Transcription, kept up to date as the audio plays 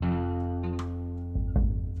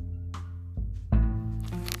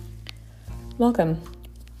Welcome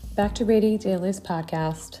back to Radiate Daily's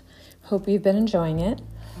podcast. Hope you've been enjoying it.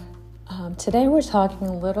 Today we're talking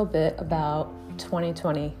a little bit about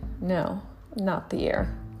 2020. No, not the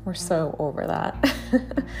year. We're so over that.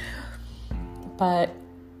 But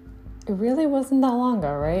it really wasn't that long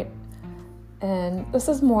ago, right? And this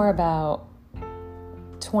is more about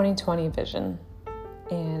 2020 vision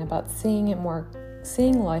and about seeing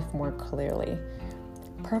life more clearly.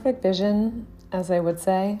 Perfect vision, as I would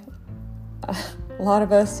say, a lot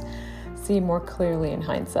of us see more clearly in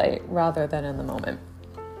hindsight rather than in the moment.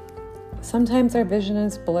 Sometimes our vision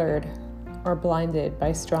is blurred or blinded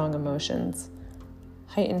by strong emotions,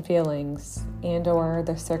 heightened feelings, and/or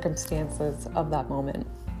the circumstances of that moment.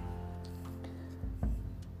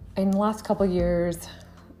 In the last couple of years,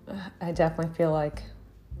 I definitely feel like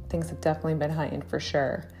things have definitely been heightened for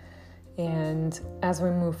sure. And as we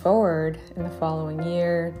move forward in the following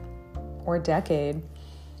year or decade,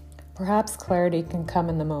 perhaps clarity can come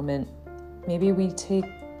in the moment. Maybe we take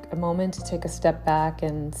a moment to take a step back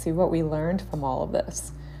and see what we learned from all of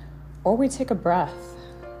this. Or we take a breath,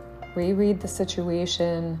 reread the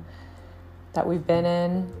situation that we've been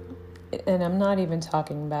in. And I'm not even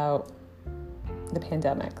talking about the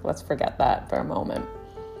pandemic. Let's forget that for a moment.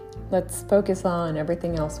 Let's focus on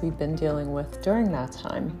everything else we've been dealing with during that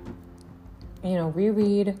time.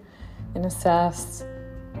 Reread and assess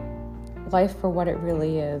life for what it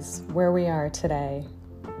really is, where we are today.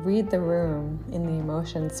 Read the room in the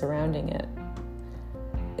emotions surrounding it.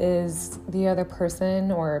 Is the other person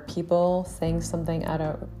or people saying something out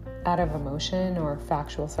of emotion or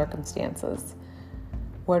factual circumstances?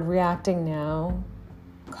 Would reacting now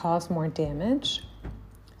cause more damage?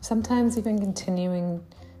 Sometimes even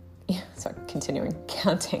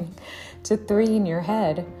counting to 3 in your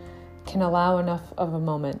head can allow enough of a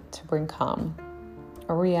moment to bring calm.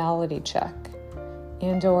 A reality check,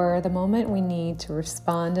 and/or the moment we need to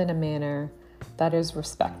respond in a manner that is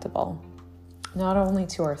respectable, not only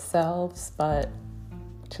to ourselves, but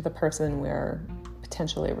to the person we're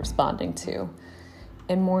potentially responding to,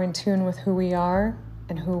 and more in tune with who we are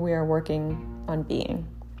and who we are working on being.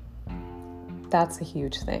 That's a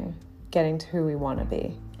huge thing, getting to who we want to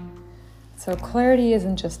be. So clarity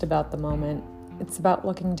isn't just about the moment, it's about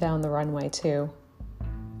looking down the runway too.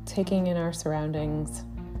 Taking in our surroundings.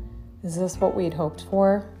 Is this what we'd hoped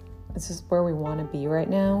for? Is this where we want to be right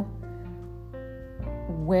now?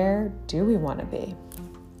 Where do we want to be?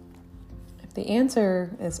 If the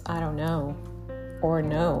answer is I don't know, or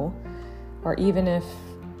no, or even if,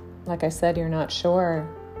 like I said, you're not sure,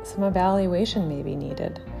 some evaluation may be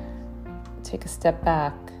needed. Take a step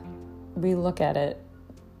back, relook at it,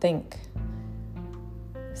 think.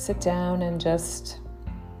 Sit down and just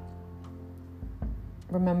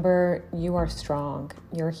remember you are strong.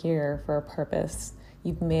 You're here for a purpose.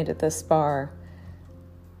 You've made it this far.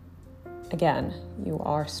 Again, you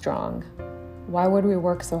are strong. Why would we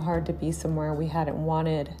work so hard to be somewhere we hadn't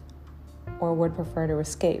wanted or would prefer to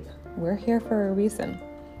escape? We're here for a reason.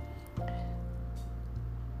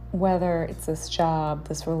 Whether it's this job,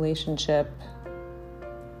 this relationship,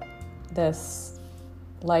 this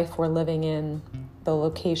life we're living in, the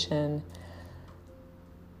location,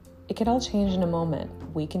 it could all change in a moment.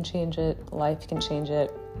 We can change it, life can change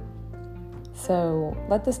it. So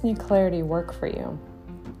let this new clarity work for you.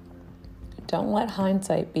 Don't let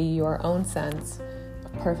hindsight be your own sense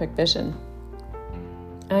of perfect vision.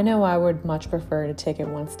 I know I would much prefer to take it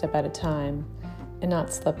one step at a time and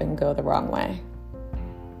not slip and go the wrong way.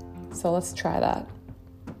 So let's try that.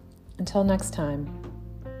 Until next time,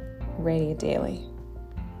 Radiate Daily.